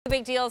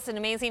Big deal. It's an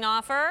amazing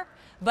offer,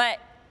 but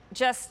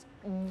just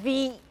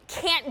the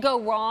can't go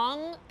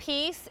wrong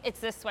piece, it's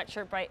this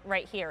sweatshirt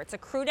right here. It's a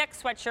Crewneck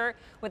sweatshirt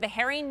with a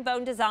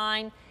herringbone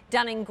design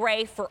done in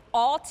gray for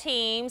all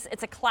teams.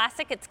 It's a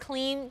classic, it's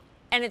clean,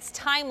 and it's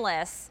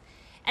timeless,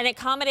 and it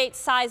accommodates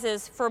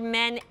sizes for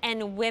men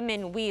and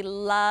women. We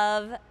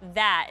love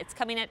that. It's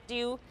coming at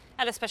you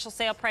at a special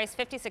sale price,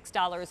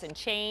 $56 and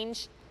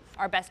change.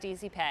 Our best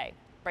easy pay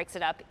breaks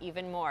it up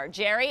even more.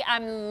 Jerry,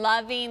 I'm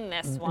loving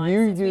this one.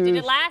 Since we did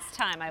it last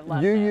time, I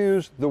love it. You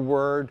used the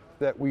word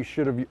that we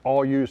should have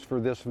all used for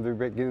this from the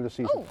beginning of the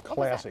season. Oh,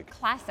 classic.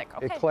 Classic,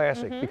 okay. A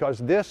classic, because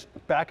this,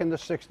 back in the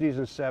 60s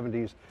and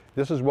 70s,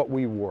 this is what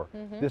we wore.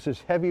 This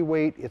is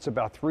heavyweight. It's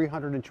about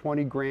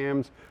 320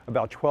 grams,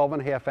 about 12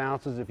 and a half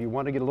ounces if you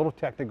want to get a little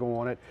technical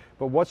on it.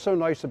 But what's so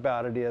nice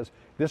about it is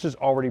this is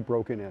already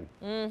broken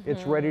in.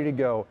 It's ready to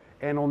go.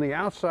 And on the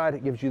outside,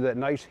 it gives you that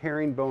nice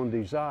herringbone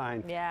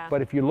design. Yeah.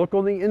 But if you look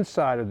on the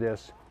inside of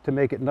this, to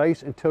make it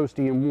nice and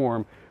toasty and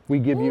warm, we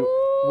give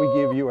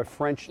you a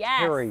French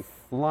terry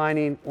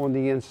lining on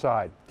the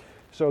inside.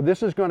 So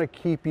this is going to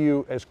keep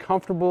you as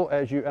comfortable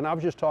as you, and I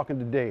was just talking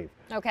to Dave.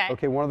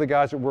 Okay, one of the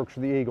guys that works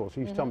for the Eagles.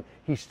 He's telling me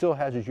he still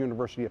has his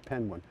University of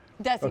Penn one.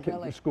 Does he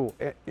really? School.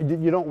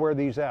 You don't wear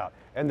these out.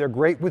 And they're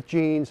great with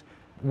jeans.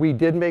 We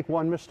did make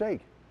one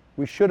mistake.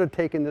 We should have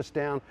taken this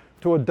down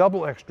to a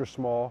double extra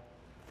small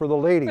for the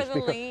ladies. For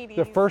the ladies,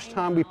 the first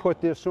time we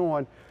put this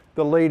on,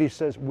 the lady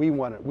says, we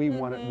want it, we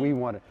want it, we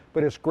want it.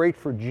 But it's great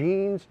for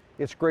jeans,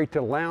 it's great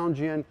to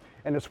lounge in,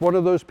 and it's one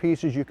of those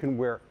pieces you can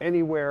wear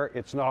anywhere.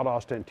 It's not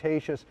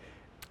ostentatious.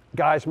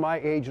 Guys my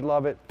age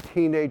love it,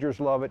 teenagers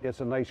love it.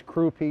 It's a nice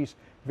crew piece,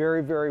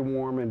 very, very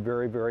warm and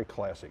very, very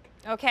classic.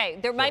 Okay,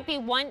 there might be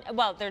one,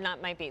 well,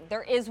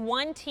 there is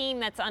one team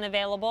that's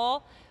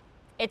unavailable.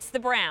 It's the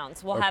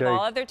Browns. We'll have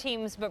all other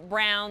teams, but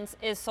Browns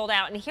is sold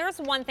out. And here's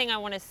one thing I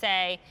want to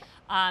say,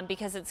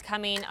 because it's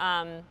coming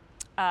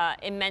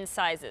in men's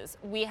sizes.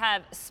 We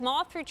have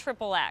small through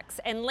XXX.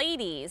 And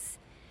ladies,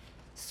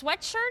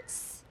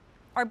 sweatshirts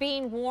are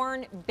being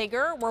worn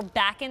bigger. We're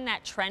back in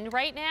that trend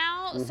right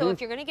now. So if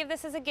you're going to give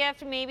this as a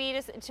gift, maybe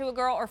to a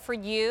girl or for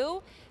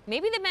you,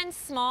 maybe the men's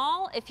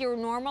small, if you're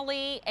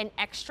normally an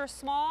extra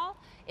small,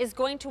 is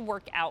going to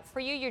work out for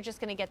you. You're just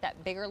going to get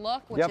that bigger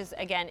look, which is,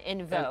 again,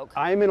 in vogue.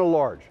 And I'm in a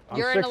large.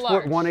 You're I'm in a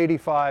large. 6 foot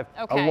 185,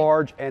 a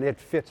large, and it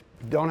fits.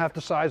 Don't have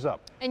to size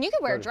up. And you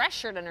can wear a dress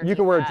shirt underneath. You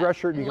can wear a dress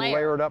shirt, you can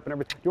layer it up and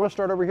everything. You want to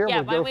start over here?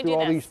 Yeah, we'll go through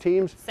all these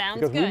teams.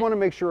 Sounds because good. we want to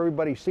make sure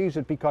everybody sees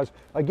it because,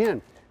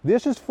 again,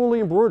 this is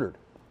fully embroidered.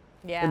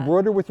 Yeah.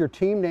 Embroidered with your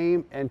team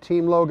name and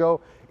team logo.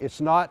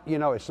 It's not,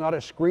 it's not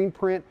a screen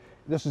print.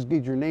 This is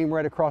your name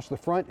right across the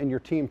front and your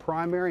team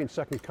primary and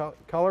second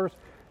colors.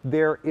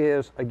 There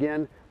is,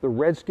 again, the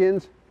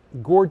Redskins,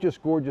 gorgeous,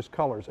 gorgeous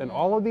colors. And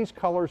all of these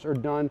colors are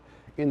done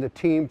in the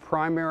team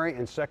primary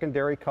and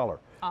secondary color.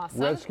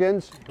 Awesome.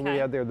 Redskins, we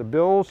have there the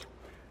Bills.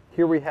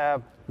 Here we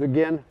have,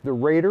 again, the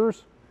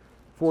Raiders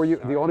for you.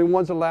 The only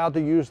ones allowed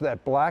to use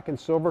that black and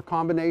silver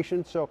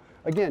combination. So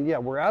again, yeah,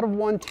 we're out of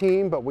one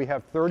team, but we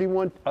have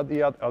 31 of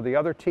the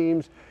other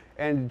teams,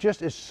 and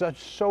just is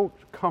so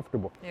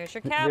comfortable. There's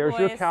your Cowboys. There's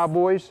your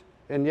Cowboys.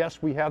 And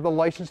yes, we have the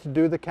license to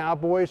do the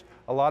Cowboys.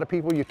 A lot of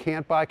people, you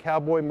can't buy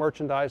Cowboy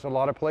merchandise a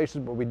lot of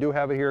places, but we do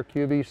have it here at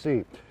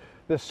QVC.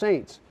 The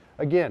Saints,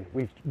 again,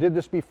 we did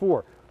this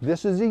before.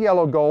 This is the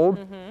yellow gold.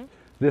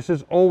 This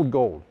is old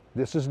gold.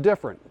 This is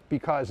different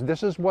because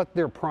this is what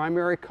their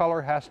primary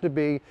color has to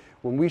be.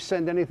 When we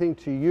send anything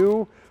to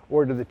you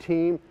or to the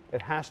team,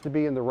 it has to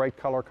be in the right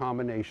color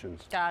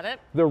combinations. Got it.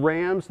 The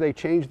Rams, they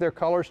changed their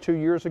colors 2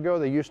 years ago.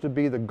 They used to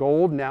be the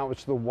gold, now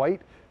it's the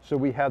white. So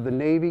we have the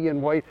navy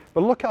and white,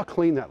 but look how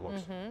clean that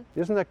looks.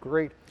 Isn't that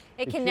great?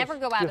 It can never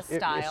go out of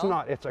style. It's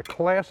not, it's a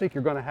classic.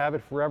 You're gonna have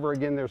it forever.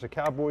 Again, there's the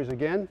Cowboys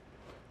again.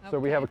 So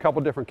we have a couple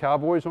different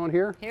Cowboys on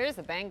here. Here's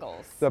the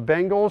Bengals. The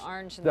Bengals,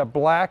 Orange the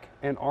black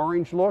and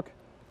orange look.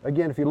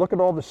 Again, if you look at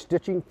all the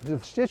stitching, the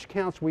stitch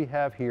counts we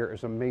have here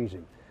is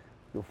amazing.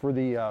 For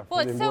the well,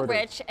 it's so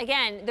rich.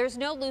 Again, there's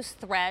no loose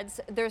threads.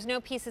 There's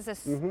no pieces of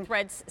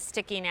threads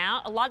sticking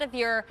out. A lot of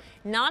your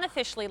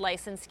non-officially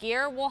licensed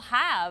gear will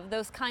have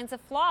those kinds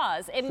of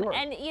flaws, and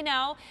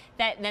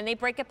that then they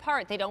break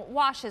apart. They don't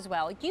wash as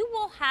well. You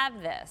will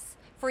have this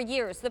for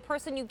years. The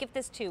person you give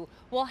this to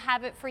will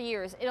have it for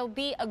years. It'll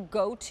be a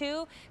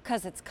go-to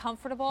because it's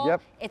comfortable.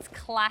 It's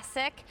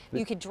classic.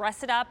 You could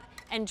dress it up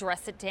and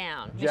dress it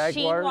down.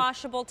 Machine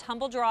washable,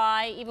 tumble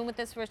dry, even with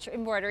this rich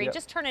embroidery.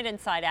 Just turn it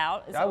inside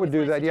out. I would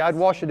do that. Yeah, I'd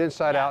wash it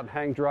inside out and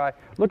hang dry.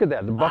 Look at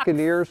that, the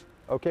Buccaneers,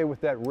 okay,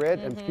 with that red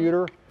and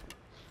pewter.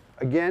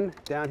 Again,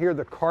 down here,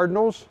 the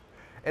Cardinals.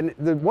 And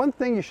the one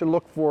thing you should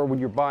look for when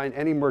you're buying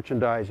any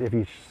merchandise, if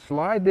you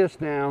slide this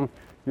down,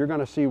 you're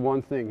gonna see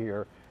one thing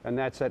here, and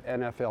that's that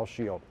NFL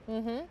shield.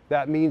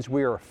 That means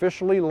we are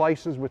officially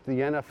licensed with the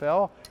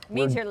NFL.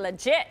 Means you're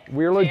legit.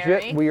 We're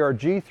legit. We are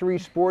G3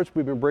 Sports.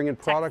 We've been bringing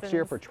products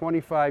here for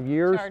 25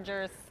 years.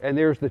 Chargers. And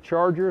there's the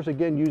Chargers,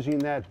 again, using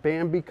that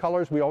Bambi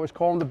colors. We always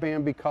call them the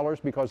Bambi colors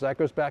because that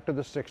goes back to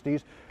the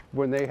 60s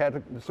when they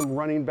had some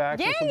running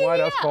backs and some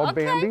wideouts called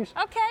Bambis.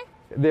 Okay.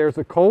 There's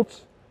the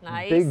Colts.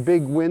 Nice.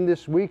 Big win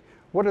this week.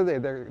 What are they?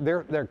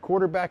 Their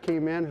quarterback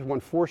came in, has won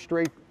 4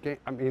 straight games.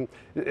 I mean,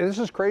 this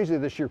is crazy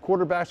this year.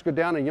 Quarterbacks go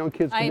down and young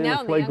kids come in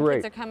and play the young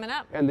great. kids are coming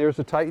up. And there's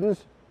the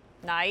Titans.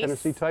 Nice.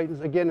 Tennessee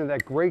Titans, again, in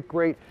that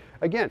great,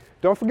 again,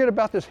 don't forget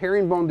about this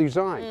herringbone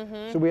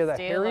design. So we have that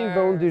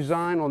herringbone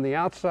design on the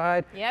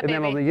outside, and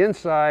then on the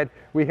inside,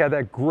 we have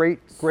that great,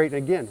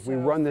 again, we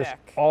run this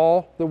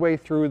all the way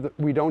through,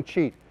 we don't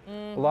cheat.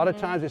 A lot of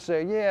times they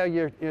say, yeah,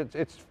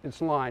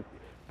 it's lined,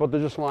 but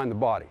they're just line the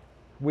body.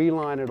 We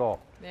line it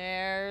all.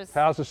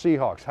 How's the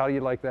Seahawks? How do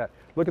you like that?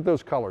 Look at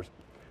those colors.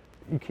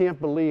 You can't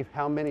believe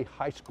how many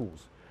high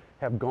schools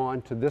have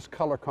gone to this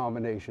color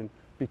combination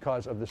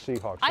because of the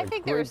Seahawks. I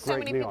think there were so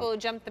many people who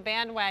jumped the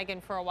bandwagon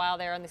for a while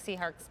there on the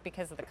Seahawks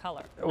because of the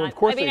color. Well, of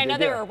course I mean, I know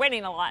they were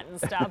winning a lot and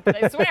stuff,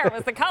 but I swear it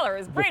was the color. It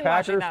was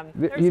brainwashing them.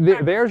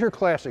 There's your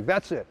classic.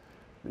 That's it.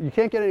 You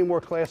can't get any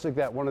more classic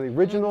than that. One of the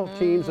original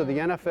teams of the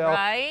NFL.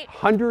 Right.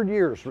 100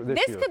 years this year.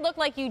 This could look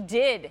like you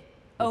did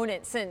own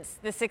it since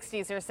the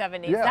 60s or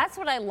 70s. Yeah. That's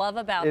what I love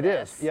about this. It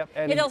is. Yep.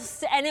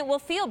 And it will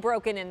feel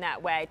broken in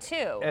that way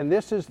too. And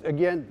this is,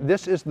 again,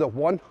 this is the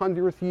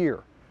 100th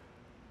year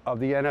of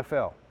the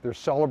NFL. They're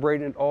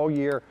celebrating it all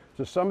year.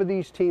 So some of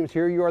these teams,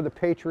 here you are, the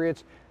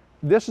Patriots.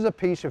 This is a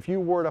piece, if you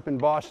wore it up in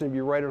Boston, you'd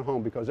be right at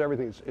home because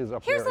everything is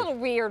up there. Here's a little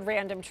weird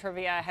random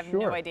trivia. I have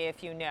no idea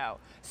if you know.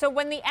 So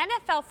when the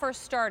NFL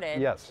first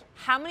started,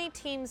 how many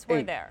teams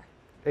were there?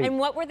 8. And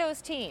what were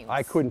those teams?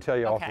 I couldn't tell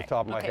you off the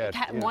top of my head.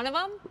 One of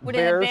them would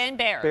have been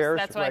Bears.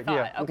 That's what I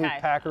thought. Okay.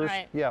 Packers.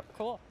 Right.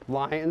 Cool.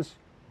 Lions,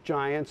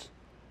 Giants.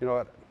 You know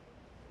what?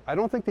 I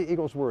don't think the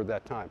Eagles were at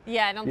that time.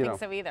 Yeah, I don't think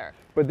so either.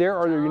 But there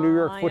are the New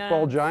York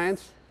Football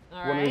Giants,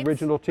 one of the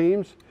original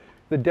teams.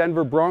 The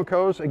Denver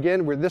Broncos,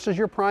 again, this is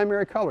your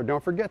primary color.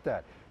 Don't forget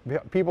that.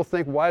 People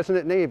think, why isn't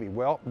it navy?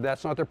 Well,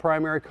 that's not their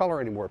primary color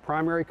anymore.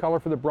 Primary color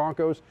for the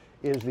Broncos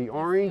is the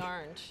orange.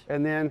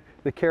 And then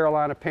the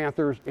Carolina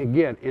Panthers,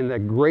 again, in the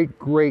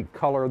great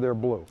color of their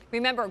blue.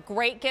 Remember,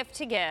 great gift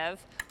to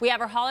give. We have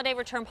our holiday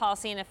return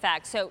policy in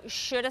effect. So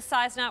should a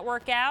size not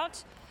work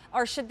out,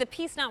 or should the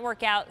piece not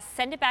work out,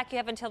 send it back. You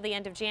have until the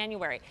end of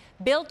January.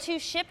 Build to,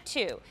 ship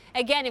to.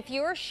 Again, if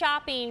you're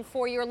shopping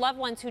for your loved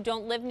ones who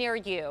don't live near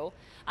you,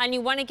 and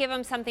you want to give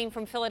them something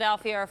from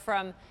Philadelphia or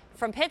from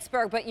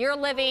Pittsburgh, but you're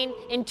living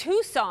in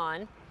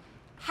Tucson,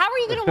 how are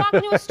you going to walk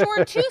into a store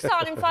in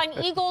Tucson and find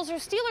Eagles or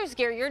Steelers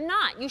gear? You're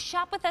not. You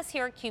shop with us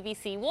here at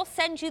QVC. We'll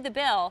send you the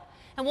bill,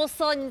 and we'll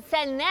send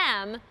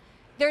them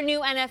their new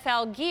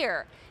NFL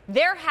gear.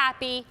 They're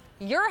happy.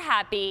 You're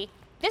happy.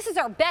 This is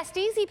our best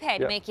easy pay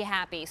to make you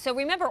happy. So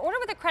remember, order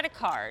with a credit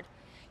card.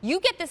 You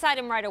get this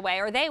item right away,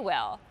 or they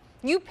will.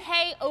 You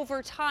pay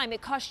over time.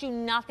 It costs you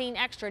nothing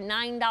extra,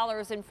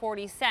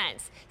 $9.40.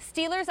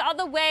 Steelers all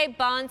the way,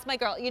 Bonds, my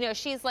girl. You know,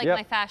 she's like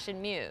my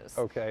fashion muse.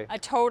 Okay.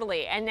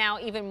 Totally, and now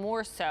even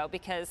more so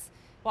because,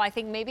 well, I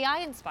think maybe I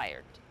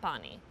inspired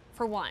Bonnie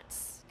for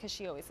once, because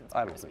she always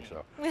inspires me. I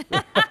don't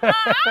think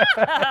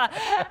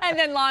so. And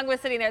then Long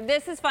was sitting there.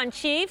 This is fun.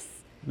 Chiefs.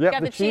 Yep,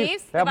 got the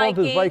Chiefs, How about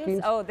the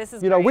Vikings? Oh, this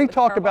is You know, great. we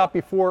talked about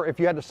before, if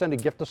you had to send a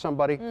gift to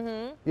somebody,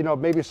 you know,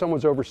 maybe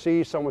someone's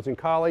overseas, someone's in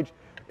college.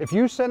 If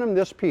you send them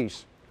this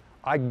piece,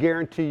 I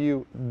guarantee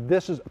you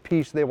this is a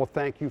piece they will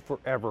thank you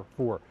forever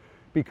for,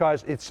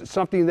 because it's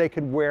something they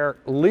can wear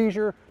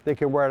leisure, they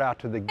can wear it out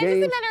to the games.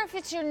 It doesn't matter if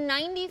it's your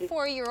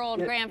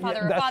 94-year-old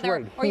grandfather or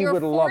father or your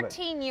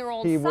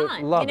 14-year-old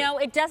son. You know,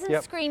 it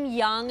doesn't scream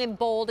young and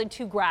bold and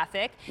too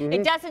graphic.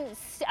 It doesn't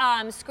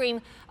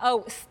scream,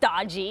 oh,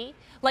 stodgy,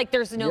 like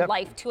there's no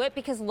life to it,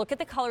 because look at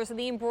the colors of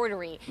the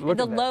embroidery and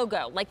the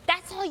logo. Like,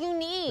 that's all you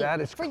need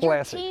for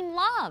your team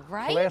love,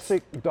 right?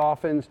 Classic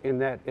Dolphins in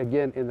that,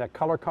 again, in that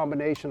color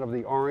combination of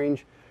the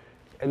orange.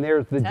 And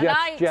there's the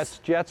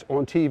Jets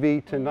on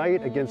TV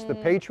tonight against the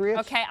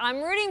Patriots. Okay,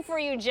 I'm rooting for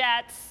you,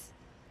 Jets.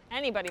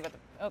 Anybody but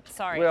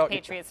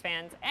Patriots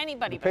fans.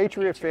 Anybody but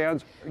Patriots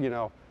fans, you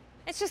know.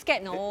 It's just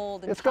getting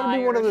old and It's going to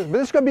be one of those,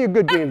 but it's going to be a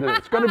good game tonight.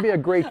 It's going to be a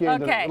great game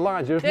tonight. The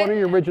Lions, there's one of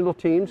your original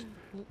teams,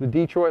 the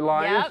Detroit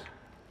Lions.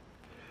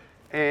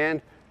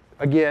 And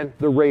again,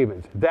 the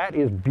Ravens. That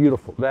is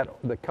beautiful.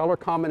 The color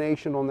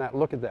combination on that,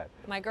 look at that.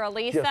 My girl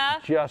Lisa.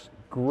 Just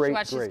great. She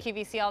watches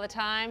QVC all the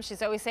time.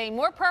 She's always saying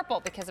more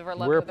purple because of her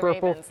love for the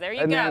Ravens. There you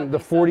go. And then the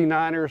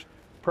 49ers,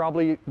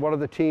 probably one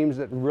of the teams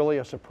that really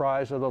a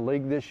surprise of the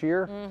league this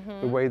year.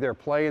 The way they're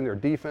playing, their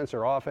defense,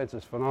 their offense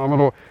is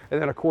phenomenal.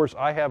 And then, of course,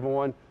 I have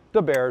on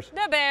the Bears.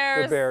 The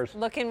Bears. The Bears.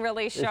 Looking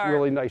really sharp. It's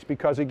really nice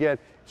because, again,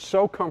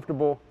 so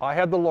comfortable. I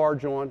have the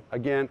large on.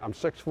 Again, I'm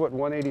 6 foot,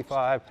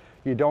 185.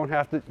 You don't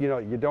have to, you know,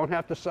 you don't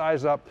have to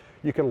size up.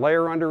 You can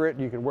layer under it.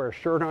 You can wear a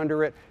shirt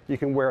under it. You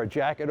can wear a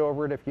jacket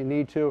over it if you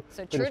need to.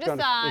 So true to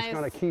size. It's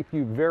going to keep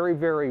you very,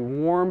 very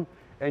warm,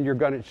 and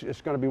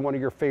it's going to be one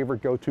of your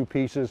favorite go-to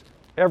pieces.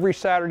 Every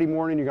Saturday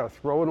morning, you're going to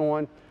throw it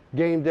on.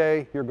 Game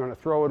day, you're going to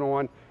throw it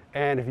on.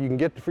 And if you can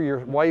get it for your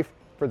wife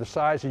for the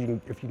size. If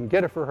you can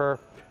get it for her,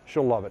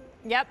 she'll love it.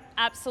 Yep,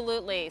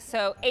 absolutely.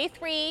 So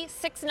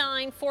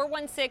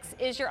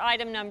A369416 is your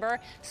item number.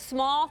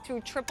 Small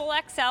through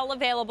XXL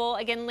available.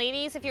 Again,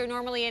 ladies, if you're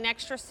normally an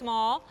extra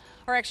small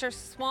or extra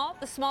small,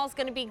 the small is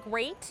going to be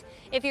great.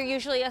 If you're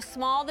usually a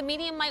small, the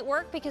medium might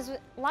work because a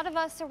lot of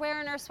us are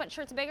wearing our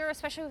sweatshirts bigger,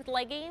 especially with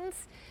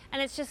leggings.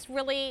 And it's just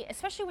really,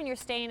 especially when you're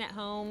staying at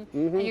home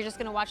and you're just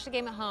going to watch the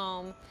game at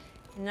home,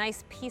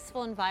 nice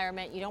peaceful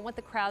environment. You don't want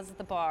the crowds at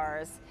the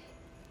bars.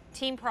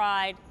 Team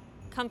pride.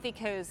 Comfy,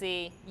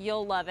 cozy,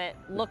 you'll love it,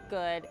 look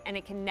good, and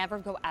it can never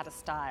go out of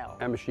style.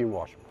 And machine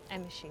washable.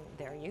 And machine,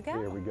 there you go.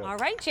 There we go. All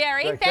right,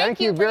 Jerry,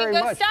 Thank you for very your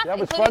good much. stuff, That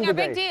was including fun our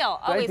today. big deal.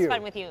 Thank Always you.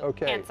 fun with you,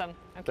 Okay. handsome.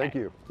 Okay. Thank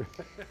you.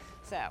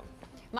 So.